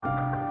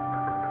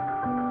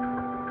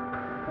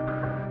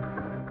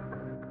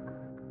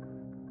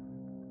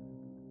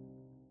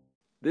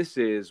This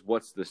is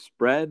What's the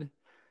Spread,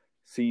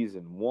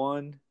 Season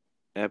 1,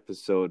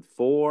 Episode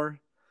 4.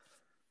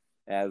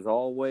 As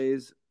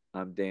always,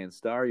 I'm Dan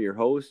Starr, your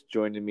host.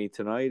 Joining me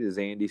tonight is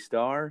Andy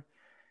Starr.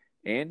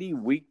 Andy,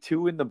 week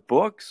 2 in the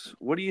books.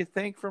 What do you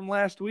think from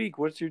last week?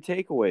 What's your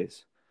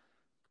takeaways?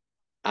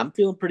 I'm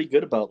feeling pretty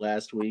good about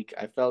last week.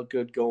 I felt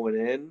good going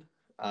in.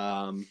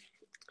 I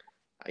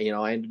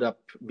ended up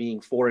being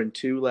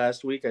 4-2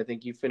 last week. I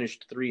think you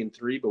finished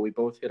 3-3, but we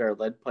both hit our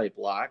lead pipe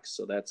locks,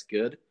 so that's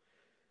good.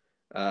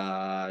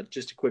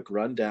 Just a quick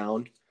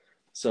rundown.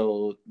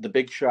 So the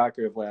big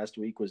shocker of last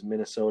week was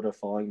Minnesota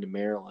falling to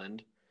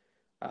Maryland.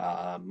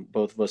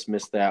 Both of us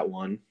missed that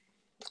one.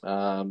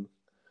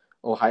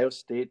 Ohio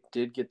State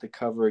did get the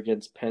cover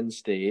against Penn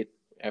State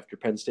after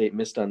Penn State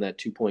missed on that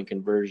 2-point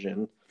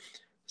conversion.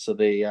 So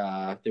they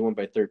won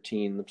by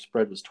 13. The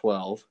spread was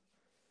 12.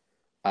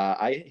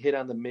 I hit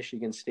on the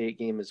Michigan State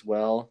game as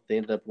well. They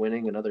ended up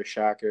winning, another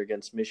shocker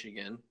against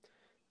Michigan,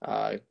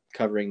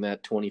 covering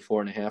that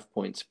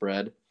 24.5-point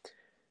spread.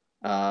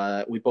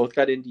 We both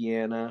got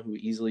Indiana, who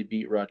easily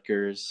beat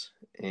Rutgers,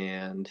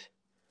 and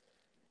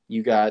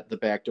you got the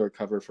backdoor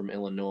cover from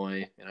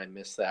Illinois, and I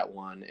missed that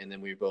one. And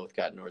then we both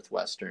got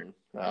Northwestern,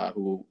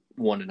 who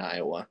won in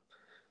Iowa.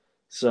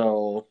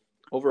 So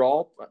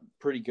overall,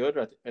 pretty good.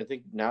 I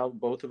think now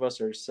both of us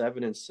are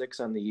 7-6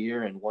 on the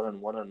year and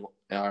 1-1 on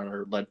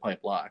our lead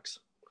pipe locks.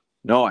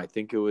 No, I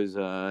think it was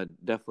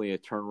definitely a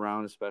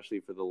turnaround, especially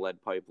for the lead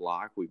pipe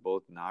lock. We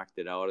both knocked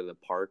it out of the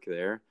park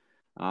there.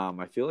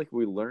 I feel like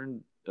we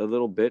learned a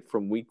little bit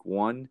from week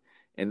 1,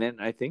 and then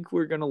I think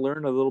we're going to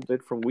learn a little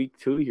bit from week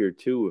 2 here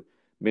too.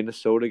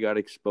 Minnesota got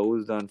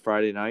exposed on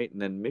Friday night, and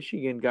then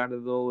Michigan got a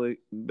little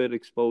bit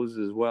exposed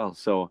as well.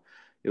 So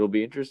it'll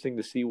be interesting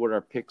to see what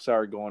our picks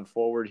are going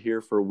forward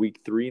here for week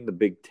 3 in the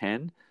Big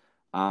Ten.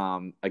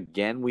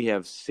 Again, we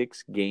have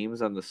 6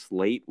 games on the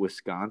slate.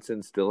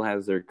 Wisconsin still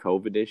has their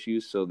COVID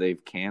issues, so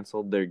they've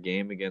canceled their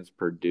game against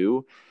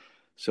Purdue.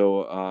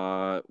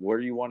 So where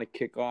do you want to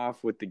kick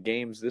off with the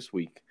games this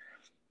week?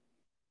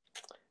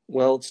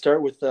 Well, let's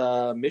start with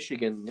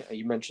Michigan.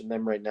 You mentioned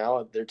them right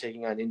now. They're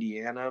taking on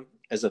Indiana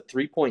as a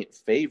 3-point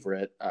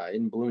favorite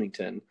in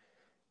Bloomington.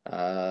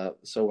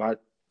 So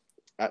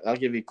I'll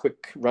give you a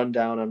quick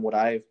rundown on what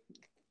I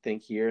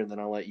think here, and then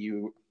I'll let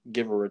you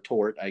give a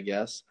retort, I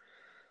guess.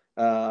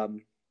 So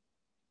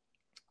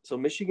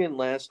Michigan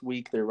last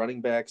week, their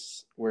running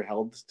backs were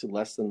held to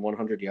less than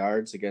 100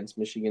 yards against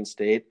Michigan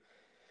State.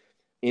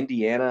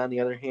 Indiana, on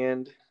the other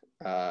hand,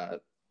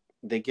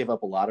 they give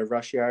up a lot of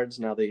rush yards.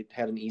 Now, they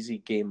had an easy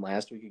game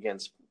last week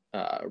against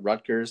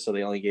Rutgers, so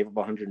they only gave up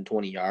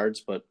 120 yards.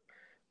 But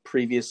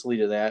previously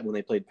to that, when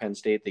they played Penn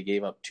State, they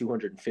gave up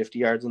 250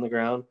 yards on the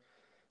ground.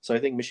 So I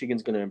think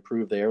Michigan's going to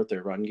improve there with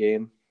their run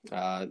game.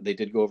 They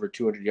did go over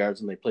 200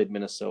 yards when they played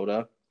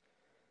Minnesota.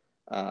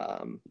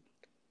 And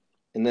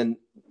then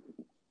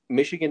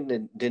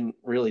Michigan didn't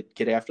really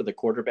get after the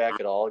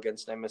quarterback at all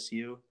against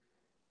MSU.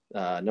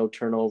 No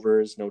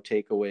turnovers, no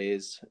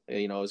takeaways.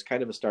 It was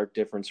kind of a stark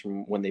difference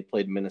from when they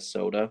played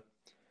Minnesota.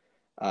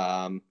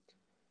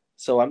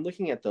 So I'm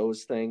looking at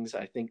those things.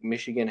 I think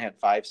Michigan had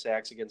 5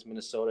 sacks against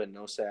Minnesota and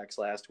no sacks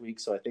last week,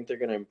 so I think they're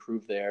going to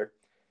improve there.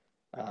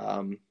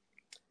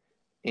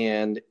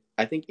 And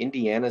I think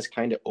Indiana's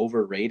kind of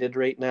overrated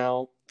right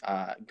now.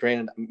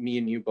 Granted, me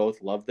and you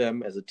both love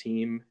them as a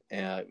team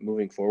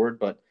moving forward,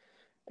 but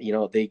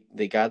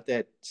they got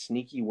that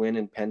sneaky win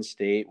in Penn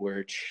State,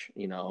 which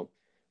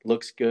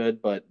looks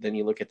good, but then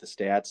you look at the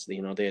stats,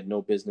 they had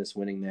no business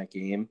winning that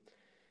game.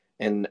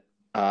 And,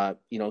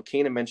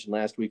 Kana mentioned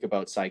last week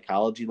about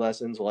psychology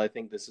lessons. Well, I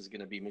think this is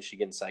going to be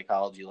Michigan's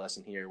psychology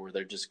lesson here, where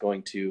they're just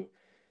going to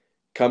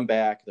come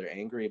back. They're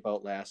angry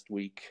about last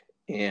week,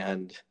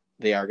 and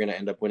they are going to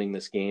end up winning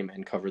this game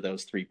and cover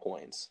those 3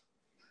 points.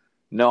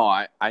 No,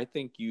 I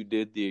think you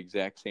did the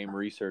exact same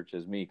research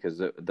as me, because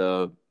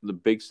the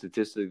big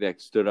statistic that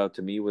stood out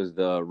to me was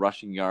the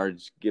rushing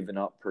yards given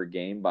up per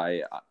game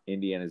by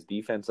Indiana's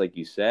defense, like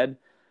you said.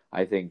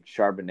 I think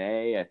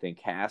Charbonnet, I think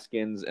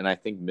Haskins, and I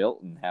think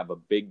Milton have a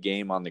big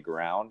game on the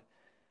ground.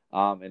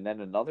 And then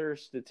another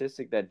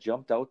statistic that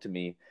jumped out to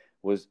me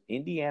was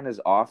Indiana's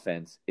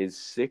offense is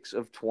 6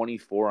 of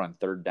 24 on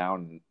third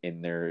down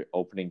in their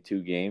opening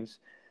 2 games.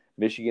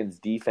 Michigan's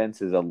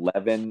defense is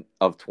 11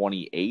 of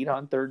 28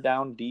 on third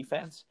down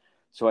defense.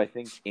 So I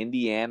think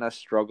Indiana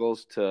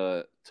struggles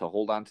to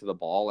hold on to the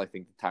ball. I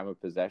think the time of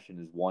possession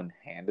is won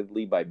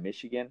handedly by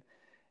Michigan.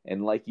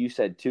 And like you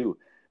said, too,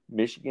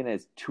 Michigan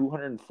has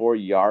 204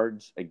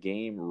 yards a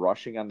game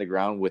rushing on the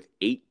ground with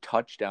 8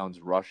 touchdowns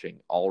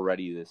rushing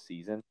already this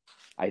season.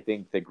 I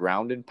think the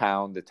ground and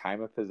pound, the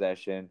time of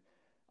possession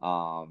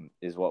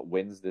is what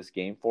wins this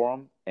game for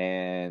them.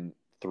 And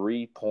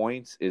 3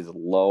 points is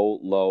low,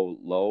 low,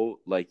 low.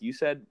 Like you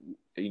said,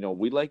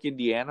 we like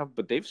Indiana,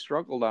 but they've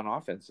struggled on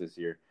offense this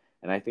year.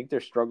 And I think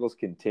their struggles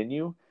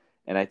continue.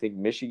 And I think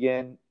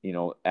Michigan,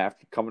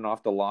 after coming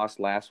off the loss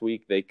last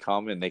week, they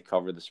come and they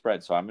cover the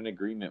spread. So I'm in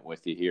agreement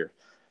with you here.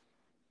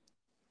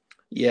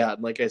 Yeah,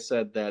 like I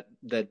said, that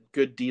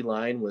good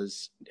D-line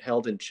was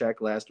held in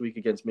check last week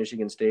against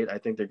Michigan State. I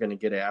think they're going to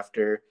get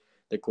after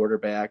the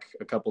quarterback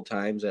a couple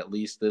times at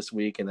least this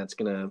week, and that's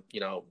going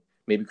to,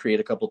 maybe create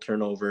a couple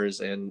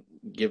turnovers and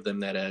give them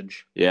that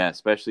edge. Yeah,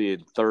 especially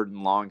in third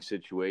and long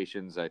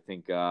situations. I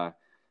think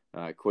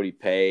Kwity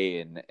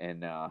Paye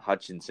and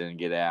Hutchinson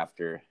get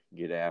after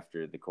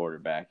the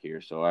quarterback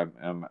here. So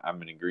I'm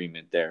in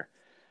agreement there.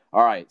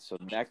 All right, so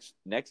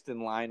next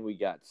in line we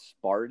got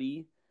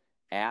Sparty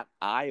at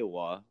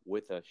Iowa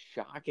with a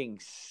shocking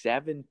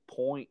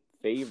 7-point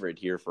favorite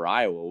here for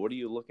Iowa. What are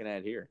you looking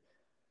at here?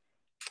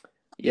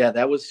 Yeah,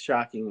 that was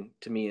shocking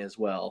to me as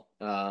well.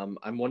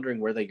 I'm wondering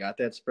where they got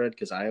that spread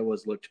because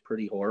Iowa's looked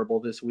pretty horrible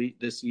this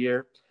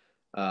year.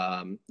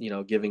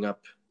 Giving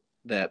up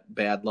that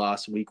bad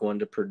loss week 1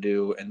 to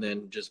Purdue and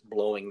then just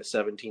blowing the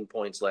 17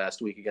 points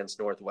last week against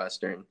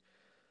Northwestern.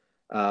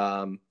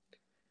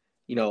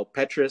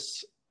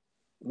 Petrus,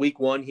 week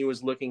 1, he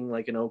was looking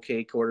like an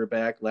okay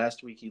quarterback.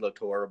 Last week, he looked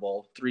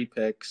horrible. 3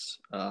 picks.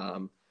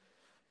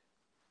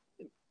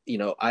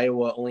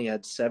 Iowa only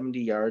had 70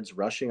 yards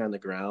rushing on the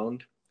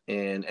ground,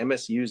 and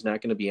MSU is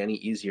not going to be any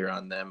easier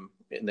on them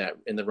in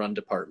the run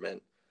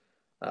department.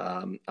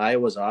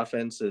 Iowa's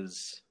offense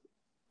is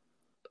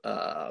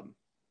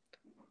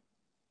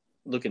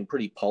looking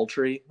pretty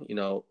paltry.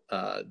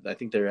 I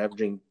think they're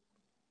averaging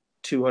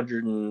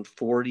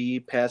 240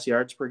 pass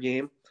yards per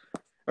game,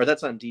 or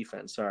that's on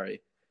defense.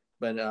 Sorry,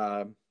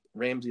 but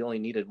Ramsey only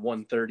needed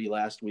 130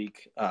 last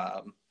week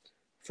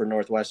for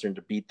Northwestern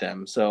to beat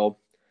them. So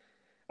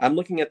I'm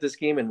looking at this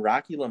game, and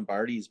Rocky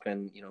Lombardi's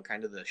been,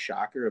 kind of the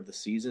shocker of the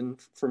season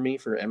for me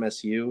for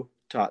MSU,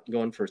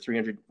 going for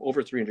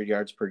over 300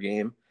 yards per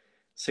game,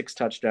 6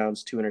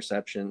 touchdowns, 2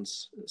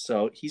 interceptions.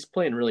 So he's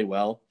playing really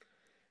well.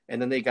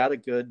 And then they got a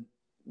good,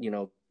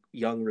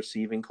 young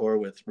receiving core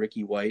with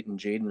Ricky White and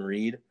Jaden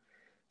Reed.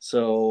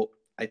 So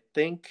I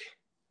think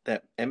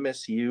that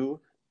MSU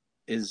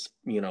is,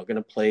 going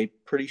to play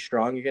pretty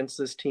strong against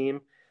this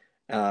team.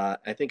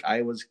 I think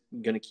Iowa's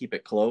going to keep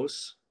it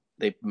close.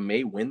 They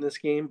may win this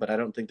game, but I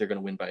don't think they're going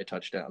to win by a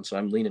touchdown. So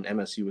I'm leaning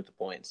MSU with the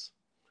points.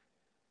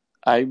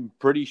 I'm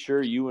pretty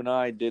sure you and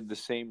I did the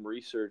same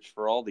research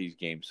for all these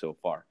games so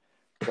far.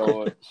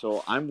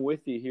 So I'm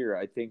with you here.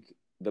 I think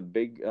the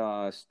big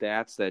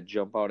stats that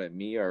jump out at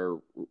me are,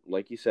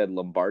 like you said,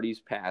 Lombardi's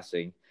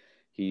passing.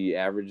 He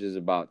averages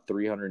about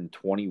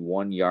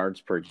 321 yards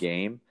per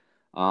game.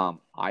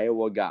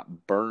 Iowa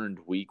got burned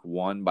week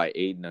 1 by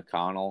Aiden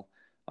O'Connell.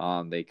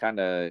 They kind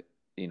of,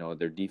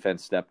 their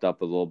defense stepped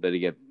up a little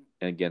bit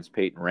against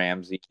Peyton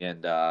Ramsey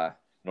and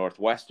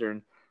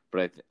Northwestern,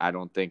 but I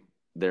don't think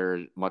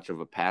they're much of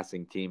a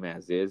passing team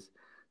as is.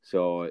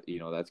 So,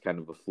 that's kind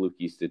of a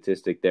fluky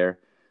statistic there.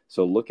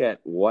 So look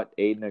at what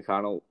Aiden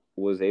O'Connell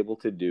was able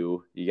to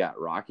do. You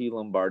got Rocky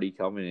Lombardi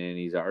coming in.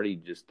 He's already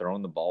just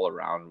thrown the ball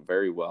around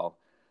very well.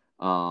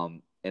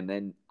 And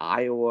then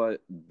Iowa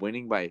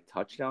winning by a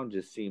touchdown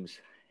just seems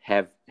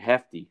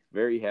hefty,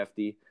 very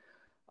hefty.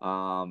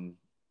 And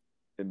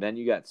then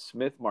you got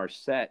Smith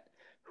Marset,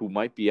 who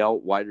might be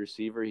out wide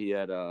receiver. He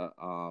had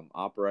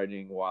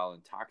operating while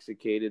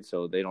intoxicated,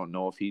 so they don't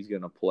know if he's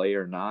going to play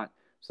or not.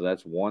 So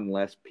that's one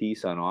less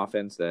piece on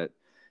offense that,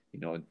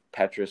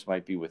 Petrus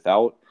might be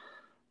without.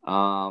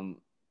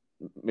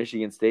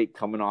 Michigan State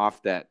coming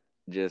off that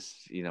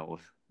just,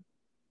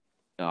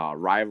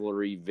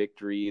 rivalry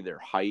victory.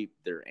 They're hyped.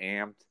 They're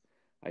amped.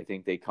 I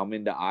think they come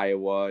into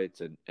Iowa.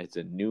 It's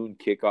a noon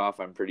kickoff,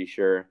 I'm pretty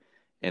sure,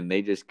 and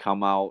they just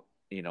come out,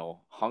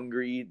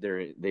 hungry.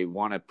 They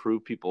want to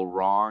prove people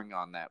wrong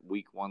on that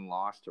week 1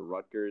 loss to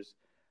Rutgers.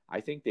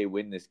 I think they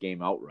win this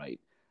game outright.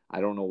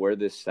 I don't know where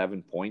this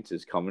 7 points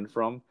is coming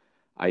from.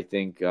 I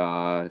think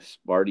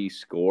Sparty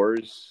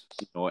scores,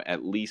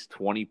 at least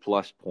 20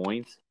 plus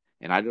points,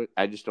 and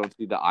I just don't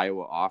see the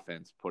Iowa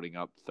offense putting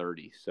up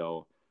 30.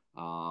 So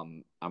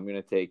I'm going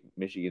to take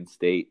Michigan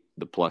State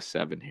the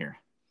 +7 here.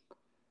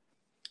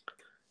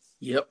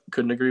 Yep,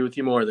 couldn't agree with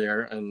you more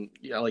there. And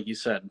yeah, like you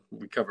said,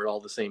 we covered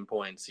all the same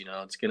points.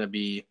 It's going to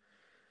be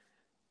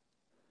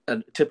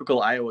a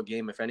typical Iowa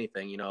game, if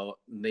anything.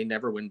 They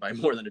never win by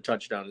more than a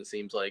touchdown, it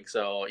seems like.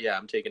 So, yeah,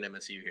 I'm taking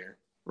MSU here.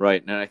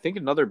 Right, and I think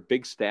another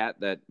big stat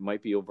that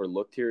might be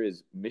overlooked here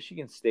is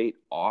Michigan State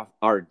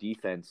our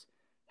defense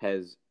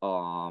has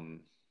not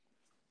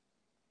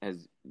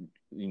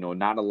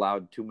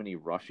allowed too many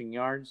rushing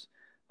yards,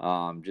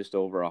 just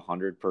over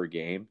 100 per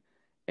game.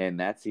 And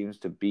that seems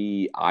to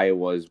be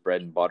Iowa's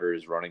bread and butter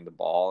is running the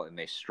ball. And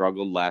they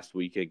struggled last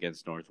week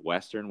against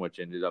Northwestern, which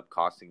ended up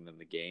costing them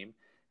the game.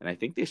 And I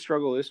think they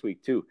struggle this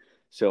week too.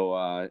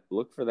 So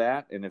look for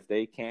that. And if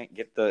they can't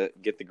get the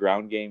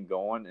ground game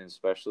going, and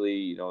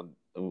especially,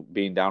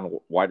 being down a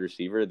wide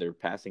receiver, their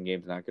passing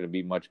game's not going to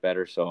be much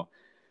better. So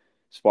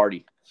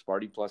Sparty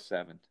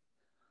 +7.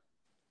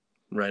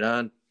 Right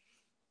on.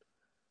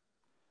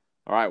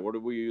 All right. What are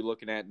we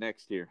looking at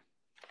next here?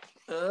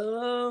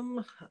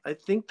 I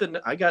think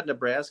I got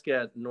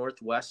Nebraska at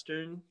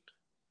Northwestern.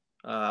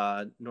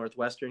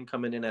 Northwestern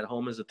coming in at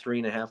home as a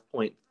 3.5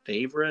 point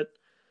favorite.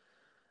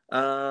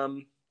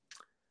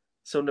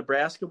 So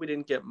Nebraska, we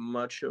didn't get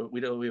much.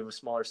 We have a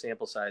smaller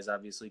sample size,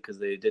 obviously, because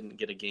they didn't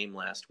get a game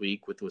last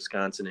week with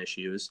Wisconsin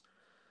issues.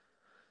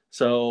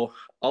 So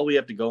all we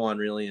have to go on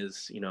really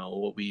is,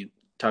 what we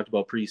talked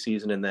about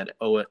preseason in that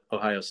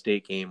Ohio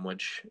State game,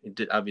 which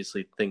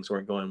obviously things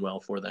weren't going well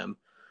for them.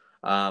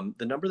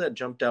 The number that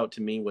jumped out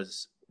to me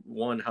was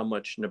one, how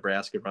much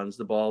Nebraska runs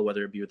the ball,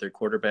 whether it be with their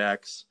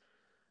quarterbacks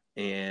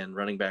and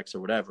running backs or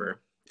whatever.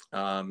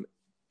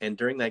 And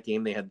during that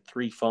game, they had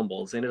 3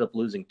 fumbles. They ended up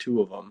losing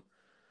 2 of them.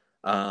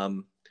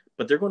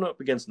 But they're going up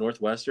against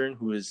Northwestern,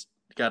 who has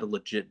got a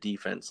legit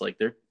defense. Like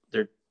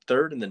they're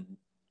third in the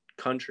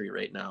country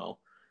right now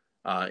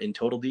in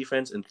total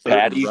defense and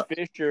third in Patty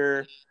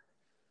Fisher.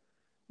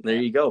 There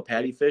you go,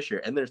 Patty Fisher,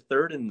 and they're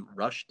third in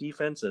rush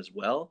defense as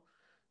well.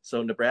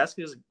 So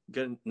Nebraska is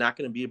not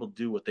going to be able to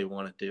do what they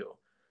want to do,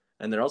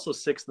 and they're also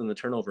 6th in the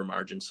turnover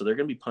margin. So they're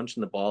going to be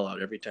punching the ball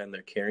out every time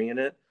they're carrying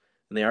it.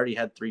 And they already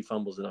had 3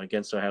 fumbles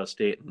against Ohio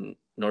State, and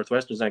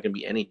Northwestern's not going to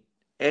be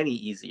any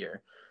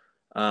easier.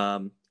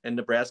 And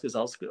Nebraska's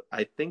also,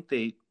 I think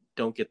they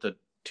don't get the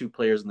 2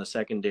 players in the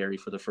secondary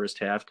for the first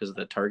half because of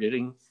the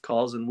targeting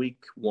calls in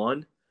week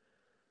 1.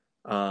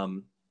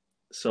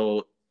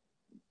 So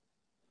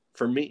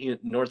for me,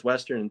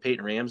 Northwestern and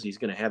Peyton Ramsey's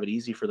going to have it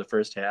easy for the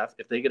first half.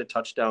 If they get a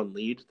touchdown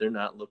lead, they're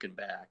not looking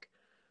back.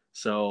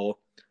 So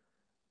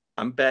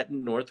I'm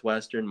betting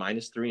Northwestern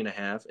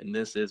 -3.5, and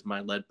this is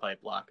my lead pipe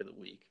lock of the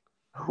week.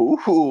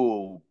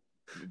 Ooh,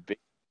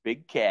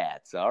 big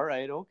cats. All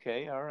right,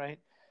 okay, all right.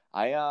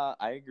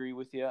 I agree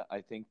with you.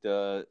 I think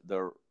the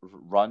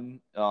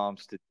run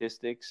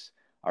statistics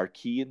are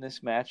key in this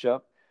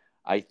matchup.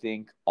 I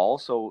think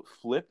also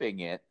flipping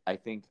it, I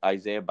think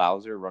Isaiah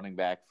Bowser, running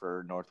back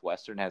for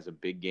Northwestern, has a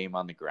big game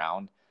on the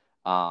ground.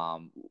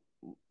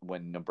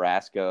 When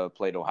Nebraska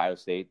played Ohio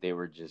State, they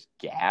were just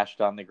gashed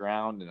on the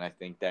ground, and I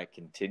think that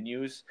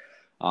continues.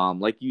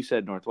 Like you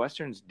said,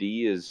 Northwestern's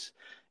D is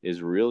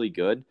really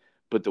good.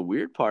 But the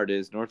weird part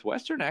is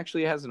Northwestern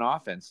actually has an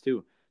offense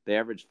too. They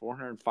average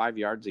 405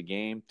 yards a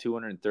game,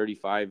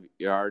 235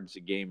 yards a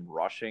game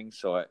rushing.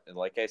 So,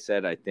 like I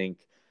said, I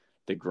think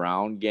the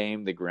ground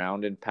game, the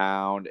ground and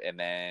pound, and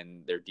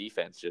then their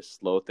defense just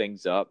slow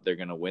things up. They're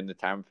going to win the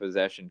time of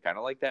possession, kind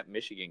of like that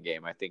Michigan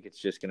game. I think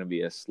it's just going to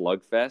be a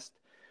slugfest.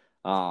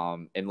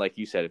 And like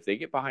you said, if they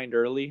get behind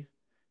early,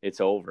 it's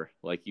over,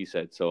 like you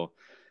said. So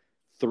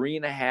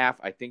 3.5,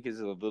 I think, is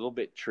a little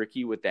bit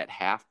tricky with that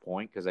half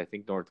point because I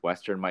think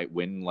Northwestern might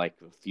win like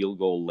a field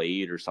goal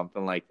late or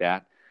something like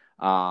that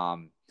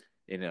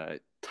in a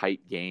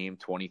tight game,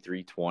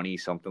 23-20,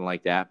 something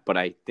like that. But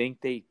I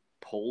think they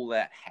pull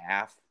that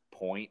half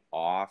point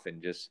off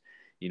and just,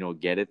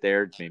 get it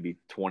there, maybe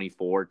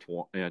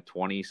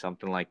 24-20,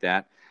 something like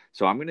that.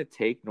 So I'm going to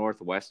take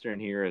Northwestern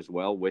here as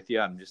well with you.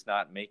 I'm just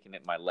not making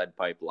it my lead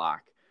pipe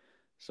lock.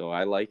 So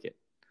I like it.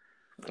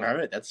 All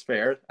right, that's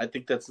fair. I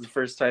think that's the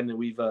first time that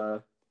we've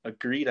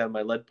agreed on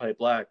my lead pipe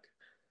lock.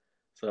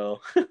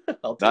 So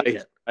I'll take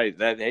it. Right.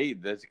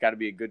 That's got to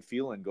be a good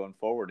feeling going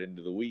forward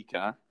into the week,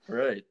 huh?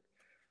 Right.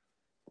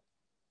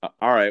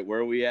 All right, where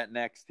are we at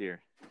next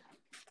here?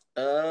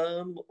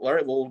 All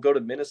right, well, we'll go to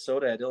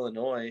Minnesota at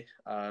Illinois.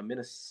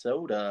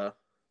 Minnesota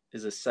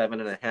is a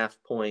 7.5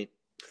 point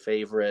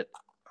favorite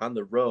on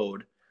the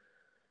road.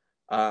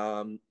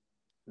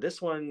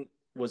 This one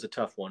was a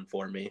tough one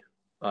for me.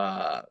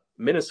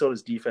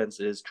 Minnesota's defense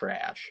is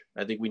trash.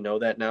 I think we know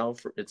that now.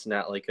 It's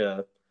not like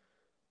a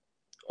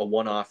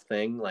one-off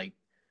thing. Like,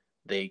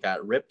 they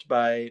got ripped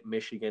by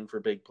Michigan for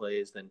big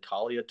plays. Then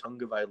Talia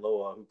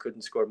Tungavailoa, who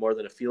couldn't score more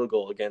than a field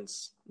goal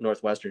against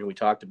Northwestern, who we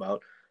talked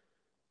about,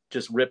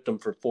 just ripped them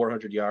for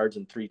 400 yards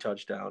and 3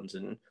 touchdowns.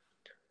 And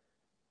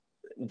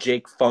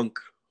Jake Funk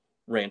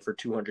ran for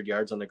 200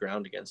 yards on the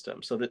ground against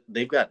them. So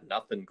they've got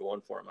nothing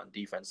going for them on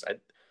defense.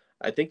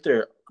 I think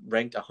they're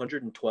ranked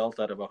 112th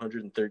out of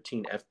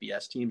 113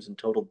 FBS teams in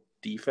total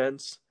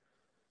defense.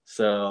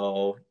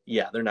 So,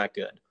 yeah, they're not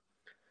good.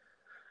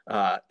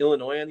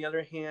 Illinois, on the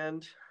other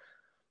hand,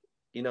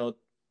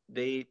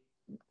 they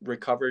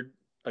recovered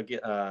again.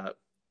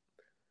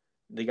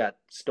 They got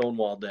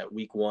stonewalled at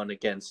week 1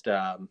 against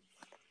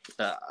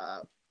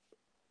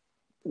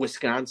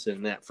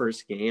Wisconsin, that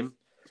first game.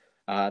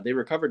 They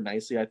recovered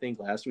nicely, I think,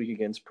 last week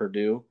against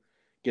Purdue,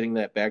 getting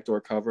that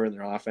backdoor cover, and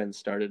their offense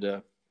started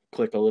to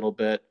click a little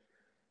bit,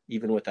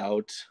 even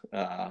without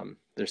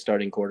their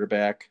starting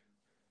quarterback.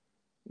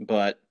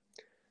 But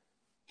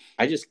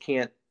I just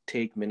can't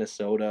take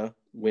Minnesota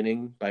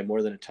winning by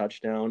more than a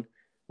touchdown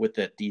with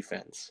that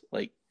defense.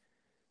 Like,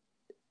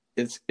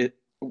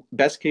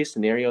 best case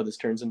scenario, this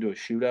turns into a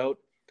shootout.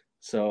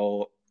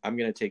 So I'm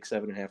going to take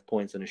 7.5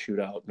 points in a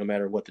shootout, no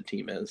matter what the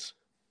team is.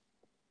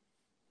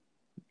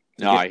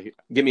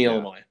 Give me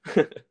Illinois.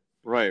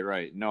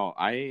 Right. No,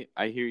 I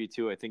hear you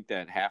too. I think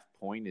that half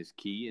point is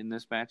key in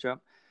this matchup.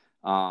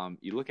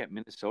 You look at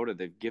Minnesota,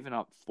 they've given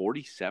up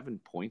 47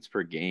 points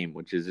per game,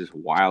 which is just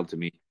wild to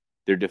me.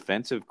 Their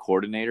defensive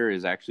coordinator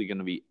is actually going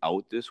to be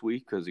out this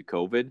week because of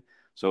COVID.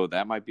 So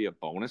that might be a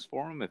bonus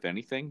for him, if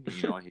anything.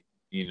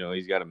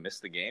 He's got to miss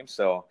the game.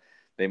 So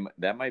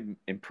that might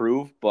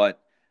improve.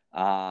 But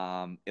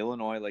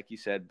Illinois, like you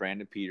said,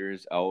 Brandon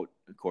Peters out,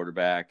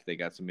 quarterback. They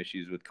got some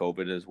issues with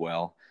COVID as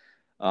well.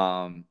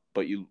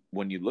 But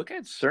when you look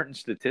at certain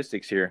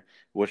statistics here,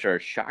 which are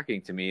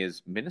shocking to me,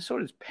 is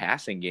Minnesota's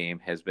passing game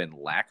has been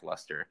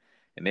lackluster.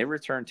 And they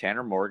return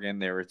Tanner Morgan,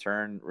 they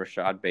return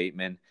Rashad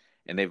Bateman,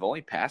 and they've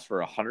only passed for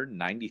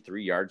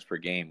 193 yards per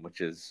game,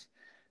 which is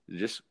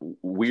just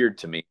weird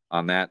to me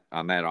on that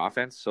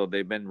offense. So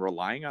they've been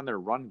relying on their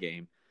run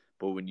game.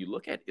 But when you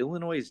look at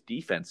Illinois'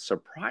 defense,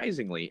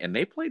 surprisingly, and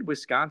they played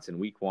Wisconsin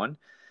week 1,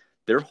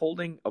 they're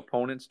holding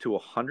opponents to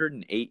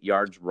 108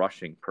 yards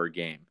rushing per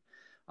game.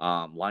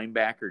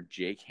 Linebacker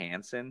Jake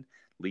Hansen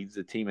leads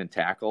the team in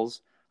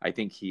tackles. I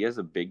think he has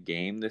a big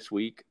game this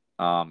week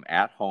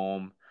at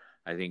home.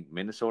 I think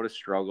Minnesota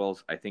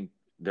struggles. I think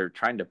they're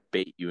trying to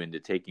bait you into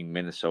taking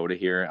Minnesota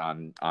here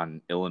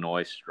on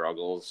Illinois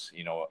struggles,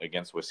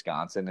 against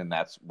Wisconsin, and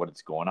that's what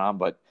it's going on.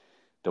 But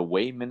the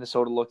way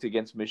Minnesota looked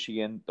against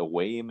Michigan, the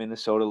way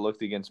Minnesota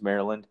looked against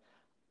Maryland,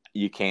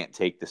 you can't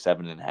take the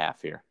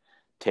 7.5 here.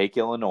 Take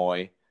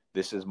Illinois.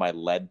 This is my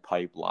lead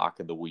pipe lock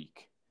of the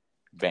week.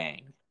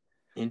 Bang.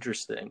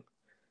 Interesting.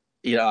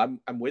 I'm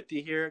with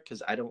you here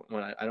because I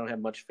don't have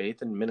much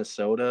faith in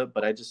Minnesota,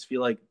 but I just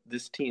feel like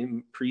this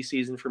team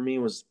preseason for me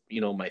was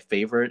my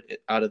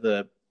favorite out of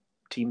the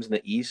teams in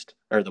the East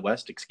or the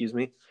West, excuse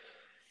me.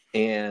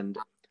 And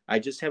I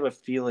just have a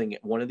feeling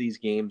one of these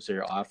games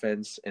their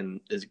offense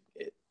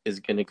is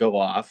going to go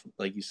off,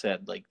 like you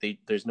said. Like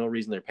there's no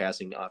reason their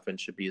passing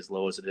offense should be as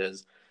low as it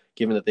is,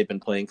 given that they've been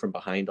playing from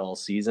behind all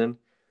season,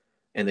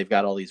 and they've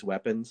got all these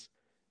weapons.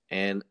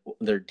 And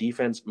their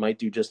defense might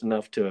do just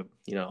enough to,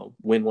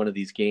 win one of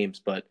these games.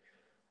 But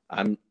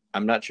I'm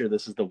not sure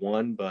this is the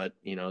one. But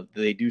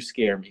they do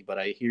scare me. But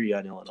I hear you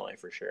on Illinois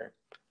for sure.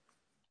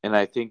 And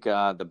I think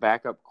the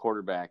backup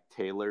quarterback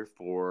Taylor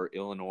for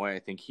Illinois, I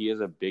think he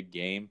has a big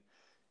game.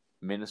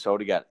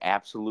 Minnesota got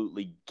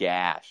absolutely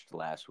gashed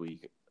last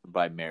week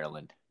by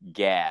Maryland,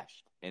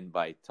 gashed, and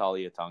by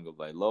Talia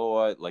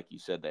Tagovailoa, like you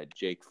said, that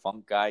Jake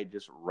Funk guy,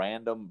 just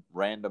random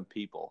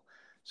people.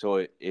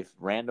 So if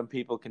random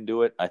people can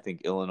do it, I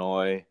think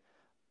Illinois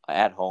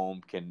at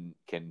home can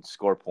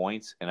score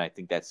points, and I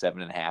think that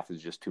 7.5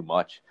 is just too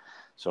much.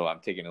 So I'm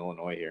taking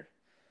Illinois here.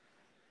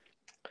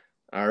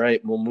 All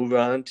right, we'll move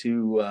on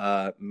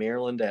to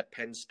Maryland at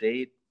Penn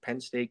State. Penn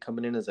State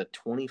coming in as a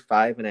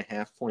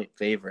 25.5-point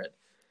favorite.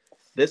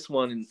 This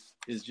one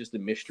is just a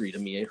mystery to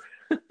me.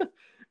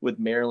 With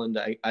Maryland,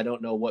 I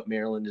don't know what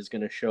Maryland is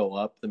going to show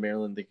up. The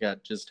Maryland that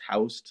got just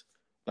housed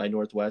by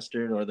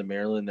Northwestern, or the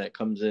Maryland that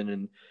comes in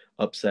and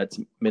upsets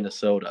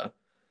Minnesota.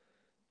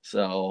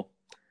 So,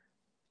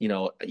 you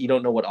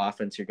don't know what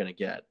offense you're going to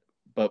get,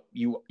 but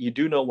you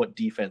do know what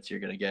defense you're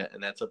going to get,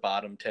 and that's a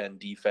bottom 10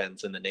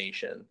 defense in the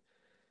nation.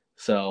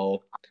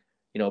 So,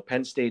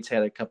 Penn State's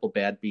had a couple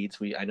bad beats.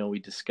 I know we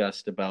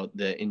discussed about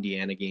the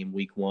Indiana game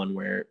week 1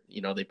 where,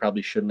 they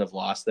probably shouldn't have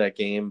lost that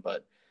game,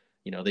 but,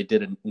 they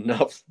did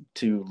enough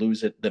to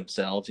lose it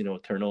themselves,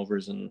 with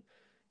turnovers and,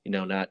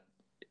 not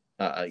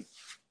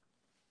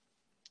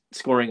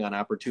scoring on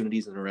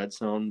opportunities in the red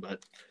zone.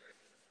 But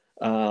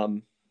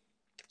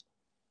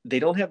they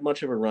don't have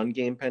much of a run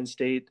game, Penn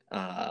State.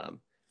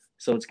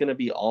 So it's going to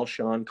be all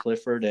Sean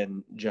Clifford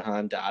and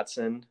Jahan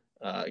Dotson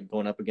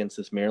going up against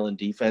this Maryland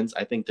defense.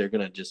 I think they're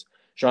going to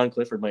Sean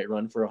Clifford might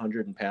run for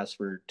 100 and pass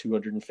for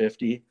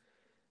 250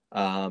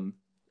 or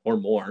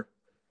more.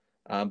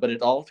 But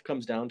it all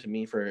comes down to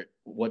me for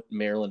what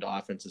Maryland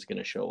offense is going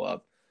to show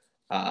up.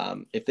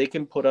 If they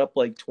can put up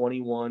like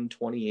 21,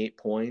 28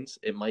 points,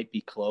 it might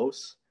be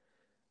close.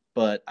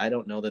 But I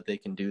don't know that they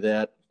can do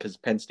that because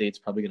Penn State's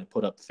probably going to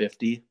put up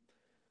 50.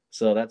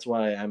 So that's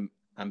why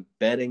I'm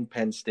betting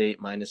Penn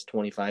State minus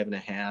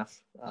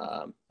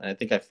 25.5. I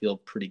think I feel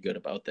pretty good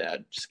about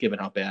that, just given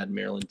how bad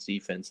Maryland's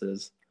defense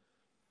is.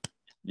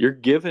 You're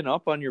giving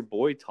up on your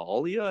boy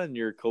Talia and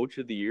your coach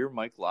of the year,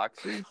 Mike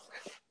Locksley?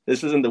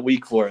 This isn't the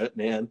week for it,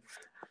 man.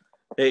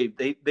 Hey,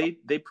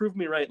 they proved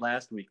me right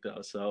last week,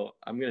 though, so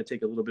I'm going to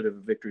take a little bit of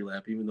a victory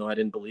lap, even though I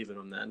didn't believe in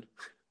them then.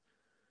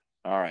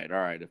 All right.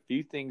 A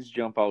few things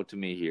jump out to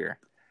me here.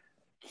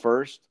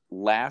 First,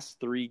 last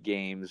 3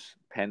 games,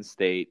 Penn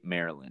State,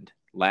 Maryland.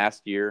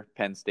 Last year,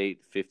 Penn State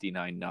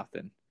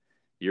 59-0.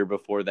 Year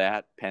before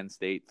that, Penn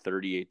State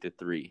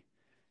 38-3.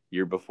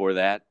 Year before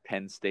that,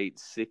 Penn State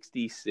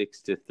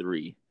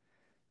 66-3.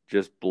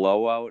 Just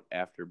blowout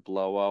after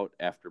blowout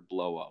after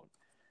blowout.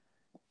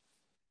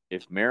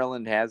 If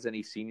Maryland has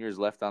any seniors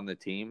left on the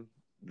team,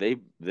 they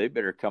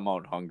better come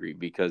out hungry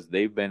because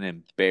they've been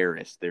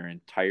embarrassed their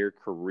entire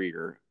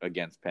career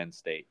against Penn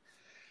State.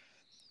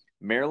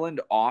 Maryland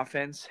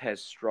offense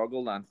has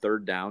struggled on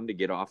third down to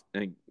get off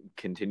and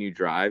continue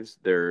drives.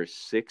 They're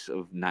 6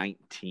 of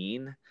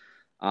 19.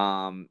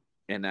 And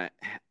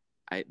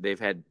they've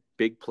had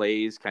big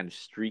plays, kind of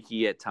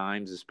streaky at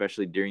times,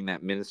 especially during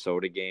that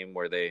Minnesota game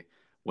where they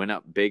went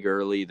up big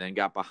early, then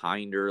got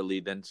behind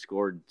early, then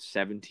scored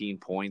 17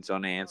 points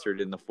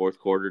unanswered in the fourth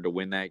quarter to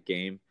win that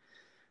game.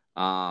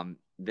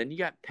 Then you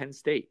got Penn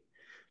State.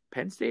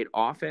 Penn State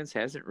offense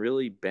hasn't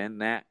really been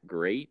that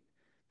great.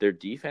 Their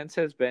defense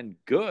has been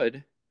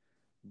good,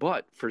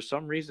 but for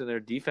some reason their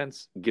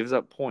defense gives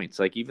up points.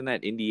 Like even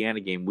that Indiana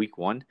game week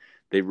 1,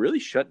 they really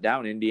shut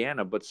down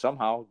Indiana, but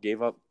somehow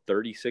gave up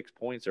 36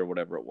 points or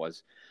whatever it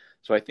was.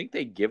 So I think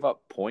they give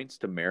up points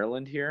to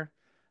Maryland here.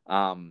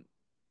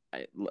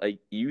 Like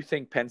you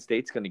think Penn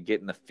State's going to get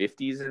in the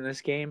 50s in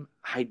this game?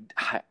 I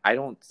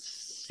don't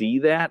see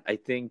that. I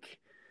think,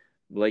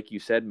 like you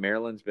said,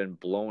 Maryland's been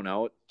blown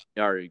out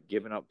or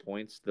given up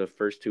points the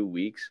first 2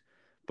 weeks,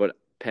 but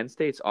Penn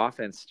State's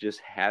offense just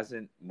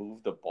hasn't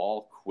moved the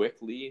ball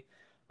quickly,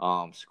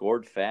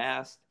 scored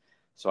fast.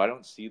 So I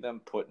don't see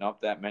them putting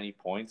up that many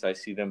points. I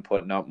see them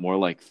putting up more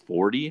like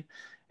 40.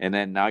 And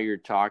then now you're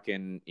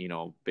talking,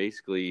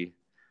 basically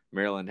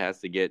Maryland has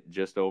to get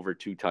just over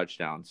 2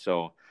 touchdowns.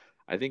 So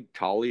I think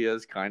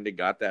Talia's kind of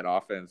got that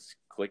offense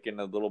clicking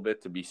a little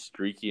bit to be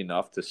streaky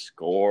enough to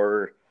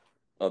score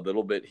a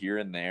little bit here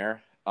and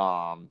there.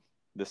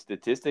 The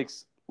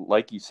statistics,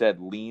 like you said,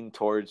 lean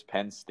towards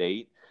Penn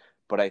State,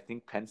 but I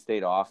think Penn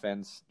State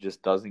offense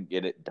just doesn't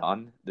get it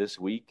done this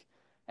week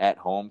at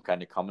home,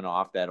 kind of coming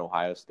off that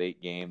Ohio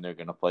State game. They're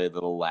going to play a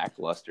little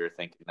lackluster,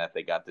 thinking that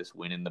they got this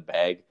win in the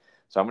bag.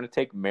 So I'm going to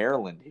take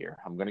Maryland here.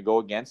 I'm going to go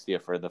against you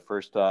for the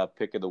first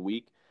pick of the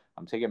week.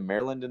 I'm taking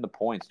Maryland in the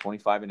points,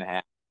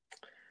 25.5.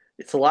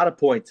 It's a lot of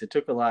points. It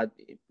took a lot.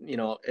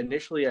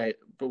 Initially,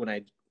 when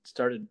I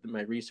started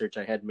my research,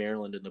 I had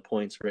Maryland in the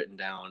points written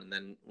down, and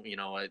then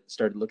I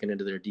started looking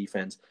into their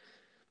defense,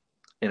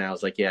 and I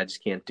was like, yeah, I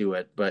just can't do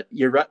it. But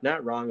you're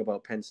not wrong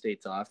about Penn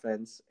State's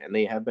offense, and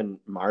they have been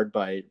marred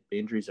by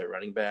injuries at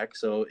running back.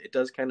 So it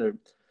does kind of.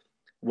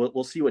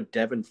 We'll see what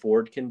Devin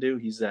Ford can do.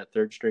 He's that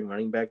third string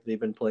running back they've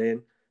been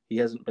playing. He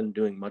hasn't been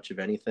doing much of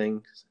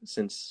anything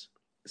since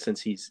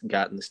he's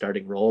gotten the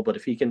starting role. But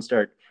if he can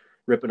start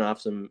ripping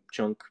off some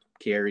chunk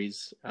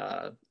carries,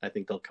 I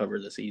think they'll cover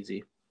this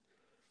easy.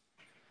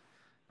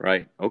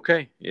 Right.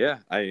 Okay. Yeah.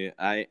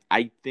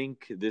 I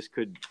think this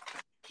could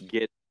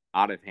get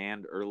out of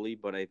hand early,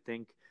 but I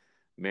think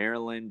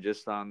Maryland,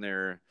 just on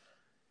their,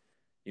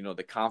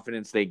 the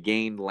confidence they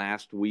gained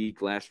last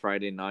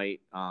Friday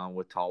night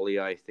with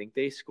Talia, I think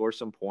they score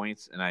some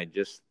points, and I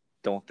just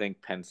don't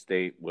think Penn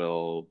State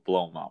will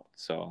blow them out.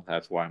 So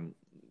that's why I'm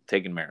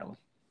taking Maryland.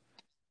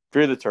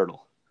 Fear the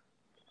turtle.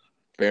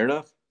 Fair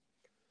enough.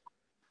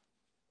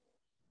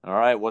 All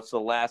right. What's the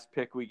last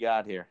pick we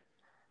got here?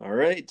 All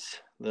right.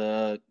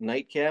 The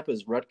nightcap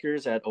is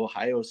Rutgers at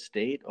Ohio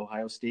State.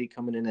 Ohio State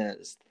coming in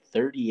as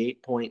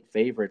 38-point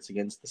favorites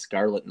against the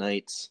Scarlet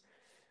Knights.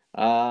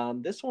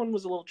 This one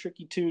was a little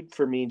tricky too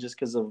for me just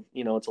because of,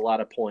 it's a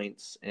lot of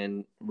points,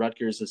 and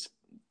Rutgers has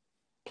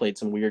played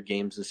some weird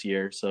games this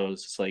year. So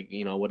it's just like,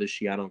 what does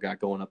Shiano got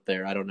going up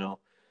there? I don't know.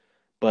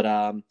 But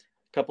a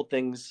couple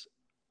things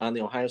on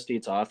the Ohio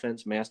State's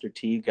offense. Master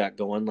T got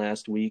going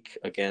last week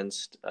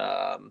against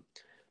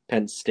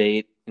Penn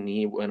State, and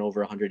he went over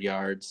 100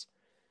 yards.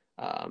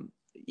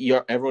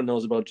 Everyone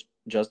knows about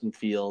Justin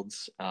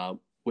Fields.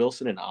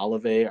 Wilson and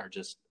Olave are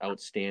just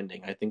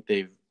outstanding. I think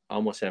they've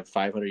almost have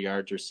 500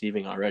 yards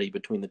receiving already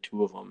between the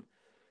two of them.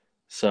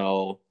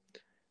 So,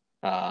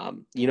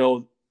 Ohio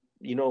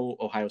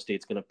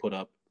State's going to put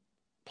up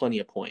plenty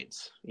of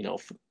points,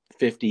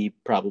 50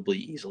 probably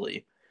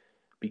easily,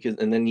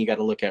 and then you got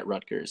to look at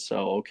Rutgers.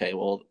 So, okay,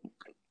 well,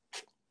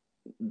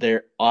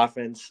 their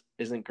offense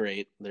isn't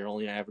great. They're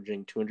only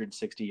averaging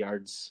 260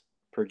 yards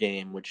per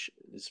game, which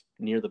is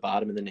near the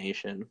bottom of the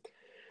nation.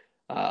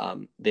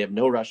 They have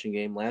no rushing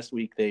game. Last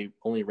week, they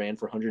only ran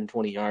for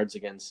 120 yards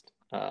against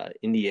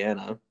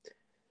Indiana.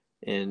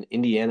 And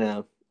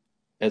Indiana,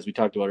 as we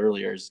talked about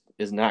earlier,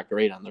 is not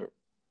great on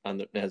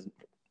the as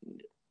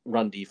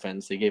run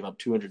defense. They gave up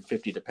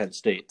 250 to Penn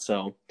State.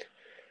 So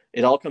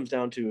it all comes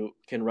down to,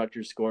 can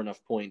Rutgers score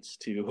enough points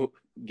to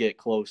get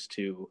close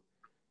to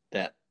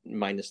that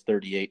minus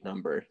 38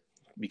 number?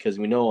 Because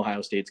we know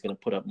Ohio State's going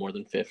to put up more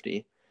than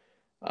 50.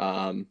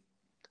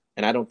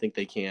 And I don't think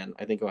they can.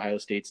 I think Ohio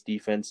State's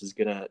defense is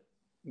going to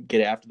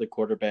get after the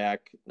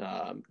quarterback,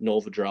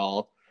 Noel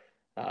Vidral.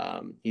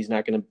 He's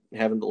not going to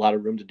have a lot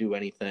of room to do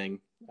anything.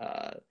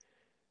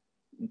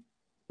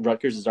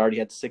 Rutgers has already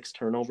had 6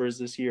 turnovers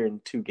this year in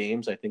 2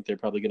 games. I think they're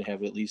probably going to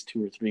have at least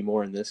 2 or 3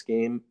 more in this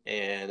game,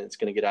 and it's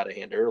going to get out of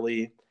hand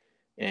early.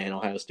 And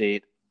Ohio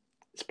State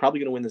is probably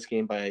going to win this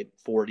game by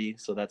 40,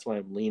 so that's why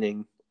I'm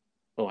leaning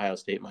Ohio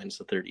State minus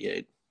the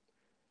 38.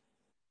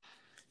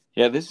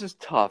 Yeah, this is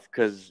tough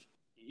because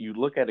you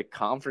look at a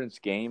conference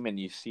game and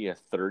you see a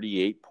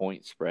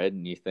 38-point spread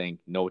and you think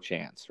no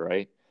chance,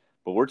 right?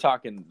 But we're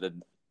talking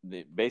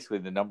basically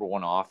the number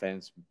one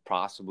offense,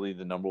 possibly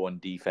the number one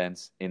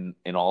defense in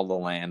all the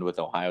land with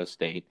Ohio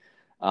State,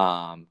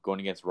 going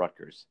against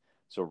Rutgers.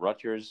 So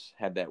Rutgers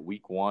had that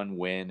week 1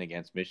 win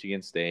against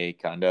Michigan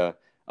State, kind of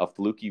a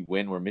fluky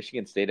win where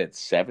Michigan State had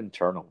 7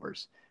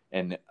 turnovers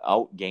and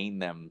outgained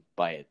them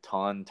by a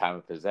ton, time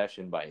of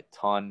possession by a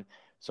ton.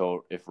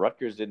 So if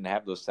Rutgers didn't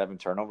have those 7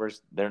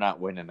 turnovers, they're not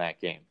winning that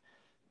game.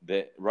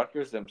 The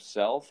Rutgers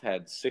themselves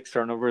had 6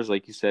 turnovers,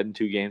 like you said, in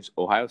 2 games.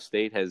 Ohio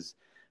State has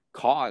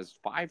caused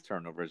 5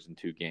 turnovers in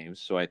 2 games.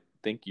 So I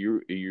think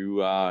you're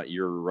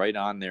right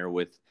on there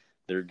with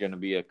There are going to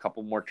be a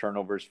couple more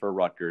turnovers for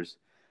Rutgers.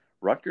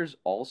 Rutgers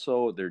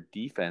also, their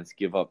defense,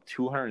 give up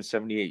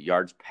 278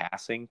 yards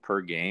passing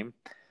per game.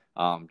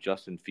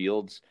 Justin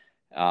Fields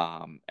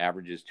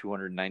averages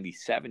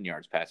 297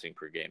 yards passing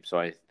per game. So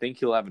I think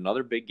he'll have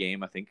another big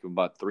game. I think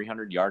about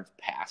 300 yards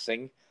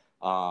passing.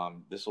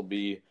 This will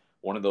be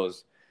one of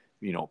those,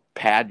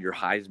 pad your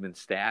Heisman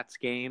stats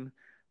game.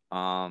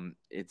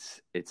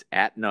 It's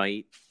at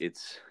night.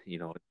 It's,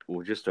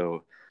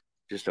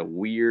 just a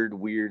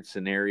weird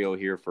scenario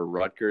here for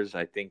Rutgers.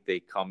 I think they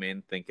come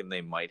in thinking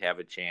they might have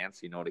a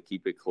chance, to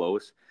keep it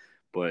close.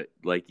 But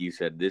like you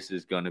said, this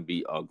is going to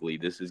be ugly.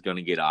 This is going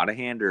to get out of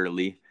hand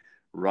early.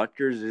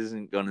 Rutgers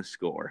isn't going to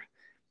score.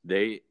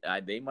 They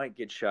might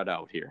get shut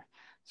out here.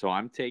 So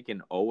I'm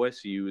taking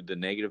OSU, the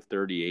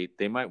 -38.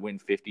 They might win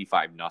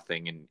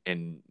 55-0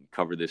 and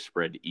cover this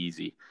spread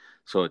easy.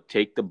 So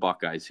take the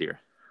Buckeyes here.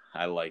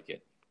 I like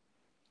it.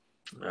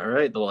 All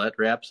right, well, that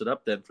wraps it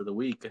up then for the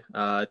week.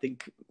 I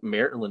think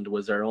Maryland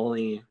was our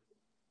only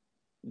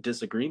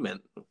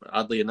disagreement.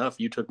 Oddly enough,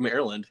 you took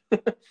Maryland.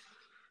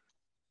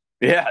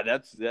 Yeah,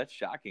 that's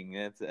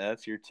shocking.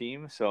 That's your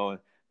team, so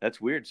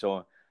that's weird.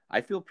 So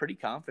I feel pretty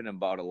confident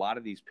about a lot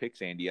of these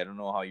picks, Andy. I don't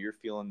know how you're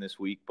feeling this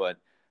week, but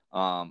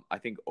I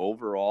think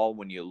overall,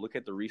 when you look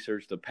at the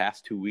research the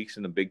past 2 weeks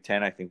in the Big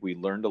Ten, I think we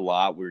learned a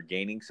lot. We're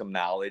gaining some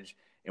knowledge,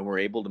 and we're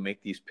able to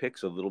make these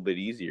picks a little bit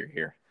easier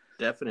here.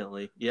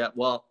 Definitely. Yeah,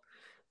 well,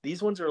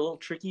 these ones are a little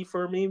tricky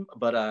for me,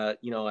 but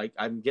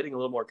I'm getting a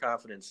little more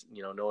confidence,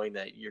 knowing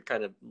that you're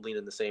kind of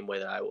leaning the same way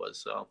that I was.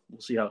 So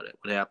we'll see what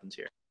happens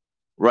here.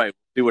 Right.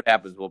 See what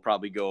happens. We'll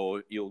probably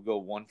you'll go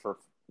 1 for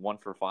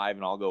 5,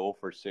 and I'll go 0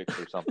 for 6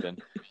 or something.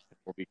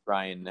 We'll be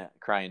crying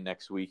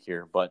next week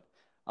here. But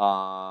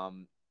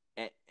when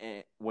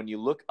you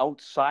look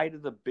outside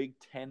of the Big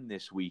Ten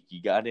this week,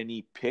 you got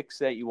any picks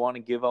that you want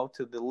to give out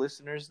to the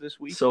listeners this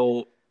week?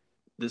 So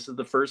this is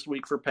the first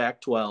week for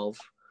Pac-12.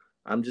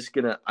 I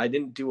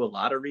didn't do a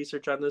lot of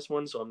research on this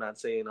one, so I'm not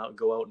saying I'll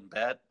go out and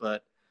bet,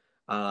 but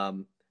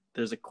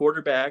there's a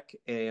quarterback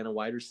and a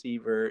wide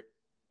receiver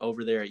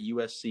over there at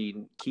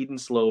USC, Keaton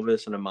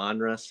Slovis and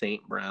Amon-Ra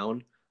St.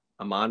 Brown.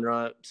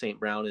 Amon-Ra St.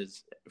 Brown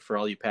is, for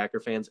all you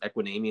Packer fans,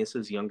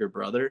 Equanimeous's younger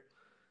brother.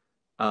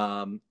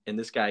 And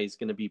this guy is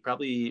going to be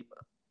probably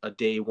a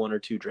day 1 or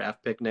 2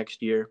 draft pick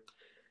next year.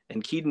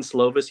 And Keaton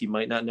Slovis, you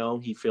might not know,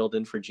 he filled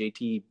in for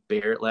JT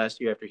Barrett last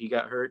year after he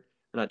got hurt.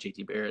 Not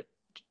JT Barrett,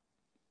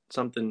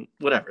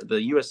 whatever,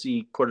 the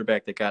USC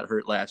quarterback that got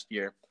hurt last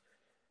year.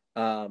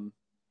 And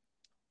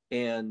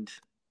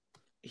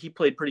he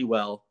played pretty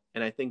well.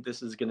 And I think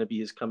this is going to be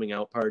his coming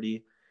out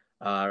party.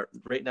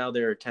 Right now,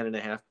 they're a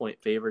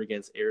 10.5-point favorite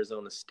against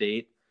Arizona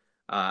State.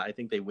 I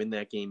think they win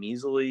that game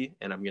easily,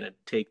 and I'm going to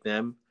take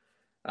them.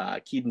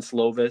 Keaton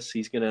Slovis,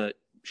 he's going to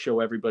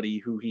show everybody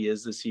who he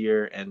is this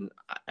year, and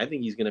I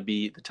think he's going to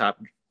be the top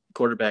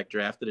quarterback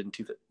drafted in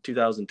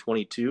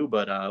 2022,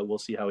 but we'll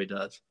see how he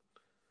does.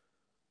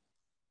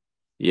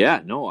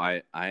 Yeah, no,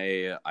 I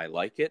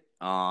like it.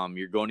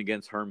 You're going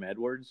against Herm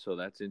Edwards, so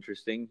that's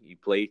interesting. You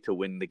play to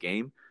win the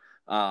game.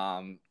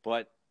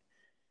 But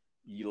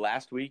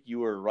last week you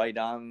were right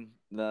on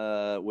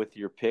with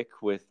your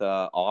pick with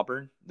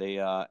Auburn. They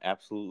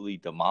absolutely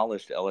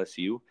demolished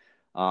LSU.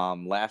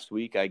 Last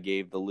week I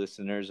gave the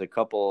listeners a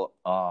couple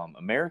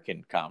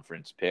American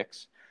Conference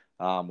picks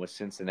with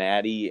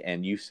Cincinnati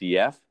and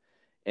UCF.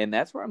 And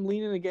that's where I'm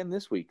leaning again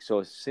this week.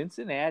 So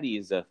Cincinnati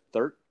is a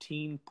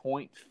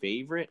 13-point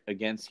favorite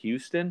against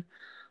Houston.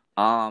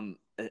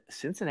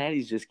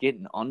 Cincinnati's just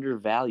getting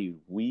undervalued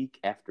week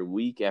after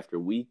week after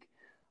week.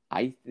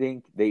 I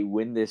think they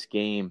win this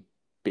game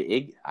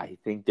big. I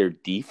think their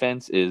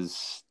defense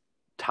is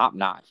top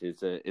notch.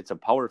 It's a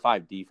Power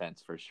 5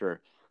 defense for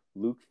sure.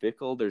 Luke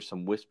Fickell, there's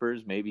some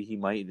whispers maybe he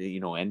might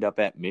end up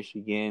at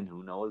Michigan.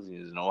 Who knows?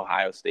 He's an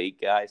Ohio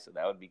State guy, so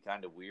that would be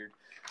kind of weird.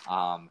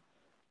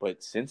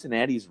 But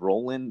Cincinnati's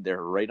rolling.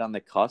 They're right on the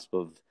cusp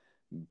of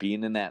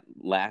being in that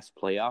last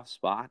playoff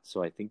spot.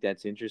 So I think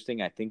that's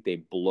interesting. I think they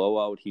blow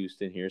out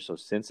Houston here. So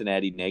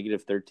Cincinnati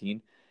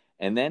 -13.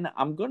 And then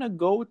I'm going to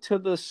go to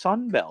the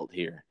Sun Belt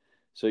here.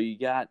 So you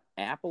got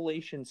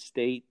Appalachian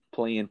State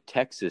playing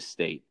Texas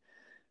State.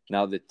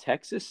 Now the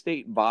Texas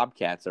State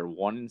Bobcats are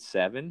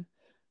 1-7,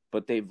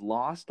 but they've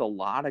lost a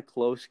lot of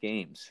close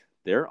games.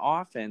 Their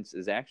offense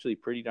is actually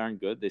pretty darn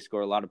good. They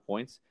score a lot of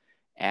points.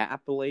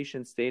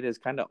 Appalachian State has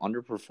kind of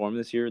underperformed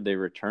this year. They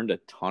returned a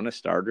ton of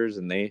starters,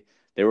 and they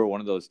were one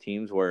of those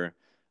teams where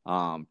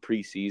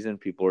preseason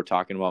people were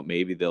talking about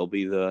maybe they'll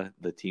be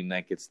the team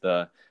that gets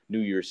the New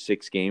Year's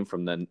Six game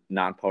from the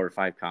non-Power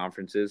 5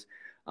 conferences.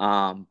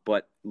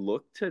 But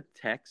look to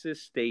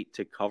Texas State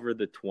to cover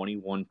the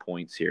 21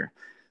 points here.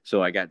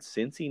 So I got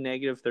Cincy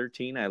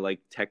 -13. I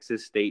like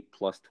Texas State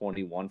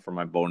 +21 for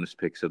my bonus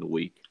picks of the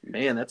week.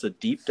 Man, that's a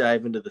deep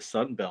dive into the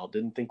Sun Belt.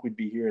 Didn't think we'd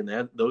be hearing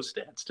those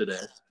stats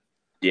today.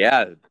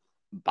 Yeah,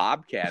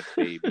 Bobcats,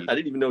 baby. I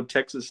didn't even know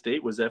Texas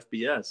State was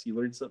FBS. You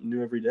learn something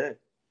new every day.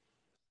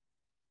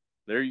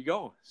 There you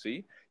go.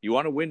 See, you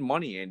want to win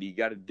money, Andy. You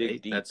got to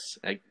dig deep.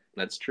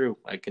 That's true.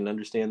 I can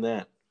understand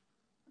that.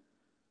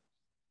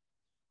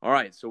 All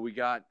right, so we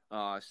got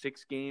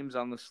 6 games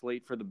on the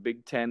slate for the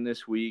Big Ten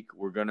this week.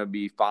 We're going to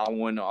be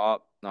following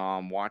up,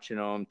 watching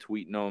them,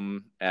 tweeting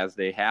them as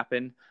they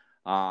happen.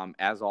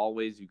 As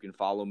always, you can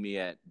follow me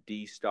at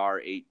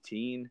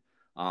dstar18.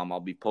 I'll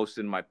be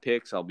posting my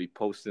picks. I'll be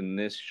posting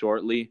this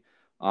shortly.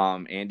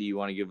 Andy, you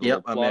want to give a little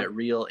Yep, I'm plug? at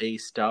Real A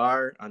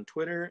Star on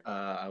Twitter.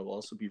 I will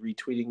also be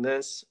retweeting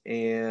this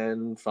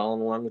and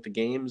following along with the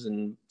games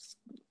and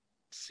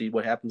see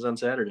what happens on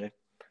Saturday.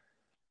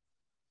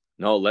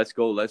 No, let's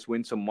go. Let's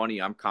win some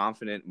money. I'm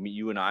confident.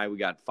 You and I, we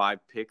got 5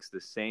 picks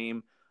the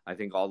same. I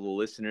think all the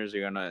listeners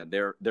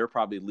are they're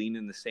probably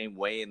leaning the same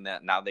way, and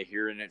that now they're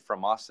hearing it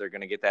from us. They're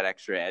gonna get that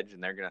extra edge,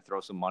 and they're gonna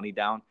throw some money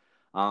down.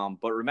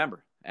 But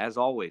remember, as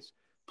always,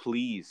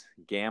 please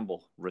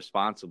gamble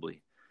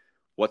responsibly.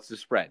 What's the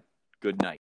spread? Good night.